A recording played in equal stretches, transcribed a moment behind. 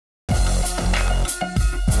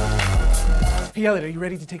Hey Elliot, are you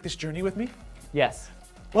ready to take this journey with me? Yes.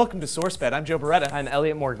 Welcome to SourceFed. I'm Joe Beretta. I'm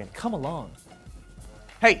Elliot Morgan. Come along.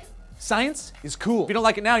 Hey, science is cool. If you don't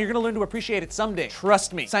like it now, you're gonna learn to appreciate it someday.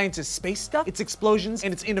 Trust me. Science is space stuff, it's explosions,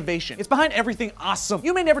 and it's innovation. It's behind everything awesome.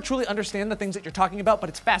 You may never truly understand the things that you're talking about, but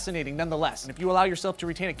it's fascinating nonetheless. And if you allow yourself to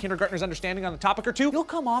retain a kindergartner's understanding on a topic or two, you'll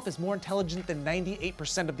come off as more intelligent than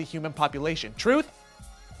 98% of the human population. Truth?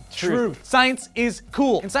 Truth. Science is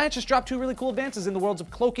cool. And science just dropped two really cool advances in the worlds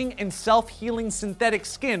of cloaking and self-healing synthetic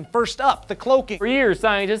skin. First up, the cloaking. For years,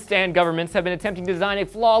 scientists and governments have been attempting to design a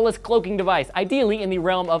flawless cloaking device, ideally in the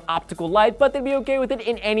realm of optical light, but they'd be okay with it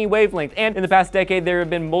in any wavelength. And in the past decade, there have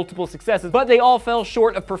been multiple successes, but they all fell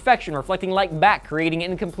short of perfection, reflecting light back, creating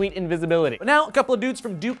incomplete invisibility. But now, a couple of dudes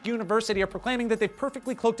from Duke University are proclaiming that they've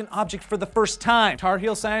perfectly cloaked an object for the first time. Tar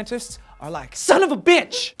Heel scientists are like, son of a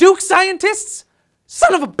bitch! Duke scientists?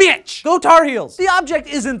 Son of a bitch! Go Tar Heels! The object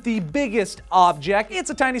isn't the biggest object. It's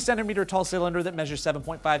a tiny centimeter tall cylinder that measures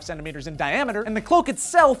 7.5 centimeters in diameter, and the cloak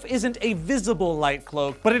itself isn't a visible light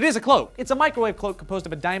cloak, but it is a cloak. It's a microwave cloak composed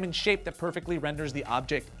of a diamond shape that perfectly renders the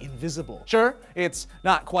object invisible. Sure, it's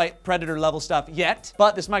not quite Predator level stuff yet,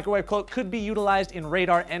 but this microwave cloak could be utilized in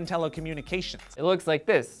radar and telecommunications. It looks like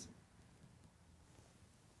this.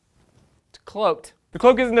 It's cloaked. The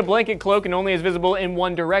cloak isn't a blanket cloak and only is visible in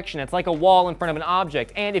one direction. It's like a wall in front of an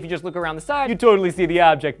object, and if you just look around the side, you totally see the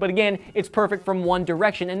object. But again, it's perfect from one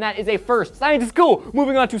direction, and that is a first. Science is cool!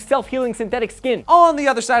 Moving on to self-healing synthetic skin. On the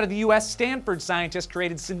other side of the US, Stanford scientists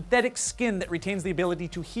created synthetic skin that retains the ability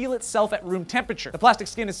to heal itself at room temperature. The plastic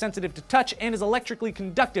skin is sensitive to touch and is electrically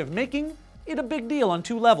conductive, making it a big deal on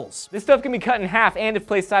two levels. This stuff can be cut in half, and if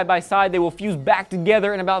placed side by side, they will fuse back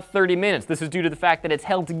together in about 30 minutes. This is due to the fact that it's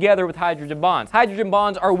held together with hydrogen bonds. Hydrogen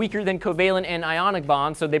bonds are weaker than covalent and ionic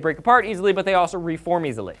bonds, so they break apart easily, but they also reform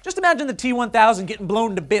easily. Just imagine the T-1000 getting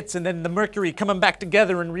blown to bits and then the mercury coming back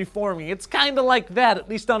together and reforming. It's kind of like that, at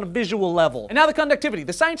least on a visual level. And now the conductivity.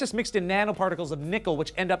 The scientists mixed in nanoparticles of nickel,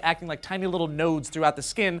 which end up acting like tiny little nodes throughout the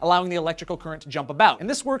skin, allowing the electrical current to jump about. And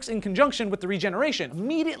this works in conjunction with the regeneration.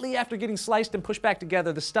 Immediately after getting sliced and pushed back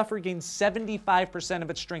together, the stuff regains 75% of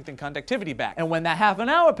its strength and conductivity back. And when that half an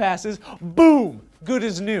hour passes, boom! Good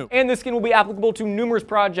as new. And this skin will be applicable to numerous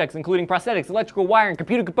projects, including prosthetics, electrical wiring,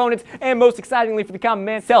 computer components, and most excitingly for the common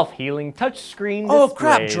man, self-healing touchscreen displays. Oh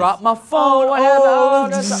crap, drop my phone.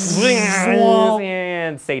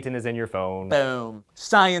 And Satan is in your phone. Boom.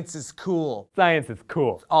 Science is cool. Science is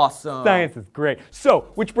cool. Awesome. Science is great.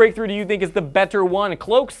 So, which breakthrough do you think is the better one,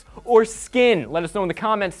 cloaks or skin? Let us know in the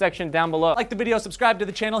comments section down below. Like the video, subscribe to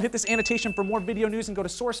the channel, hit this annotation for more video news, and go to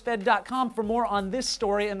SourceFed.com for more on this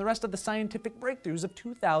story and the rest of the scientific breakthroughs of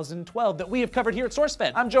 2012 that we have covered here at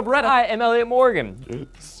SourceFed. I'm Joe Beretta. I am Elliot Morgan.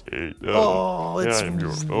 Oh, it's... I'm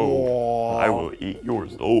your soul. I will eat your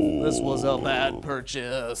soul. This was a bad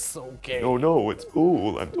purchase. Okay. No, it's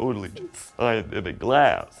cool. I'm totally just scientific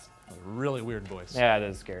glass. Really weird voice. Yeah, it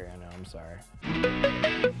is scary, I know, I'm sorry.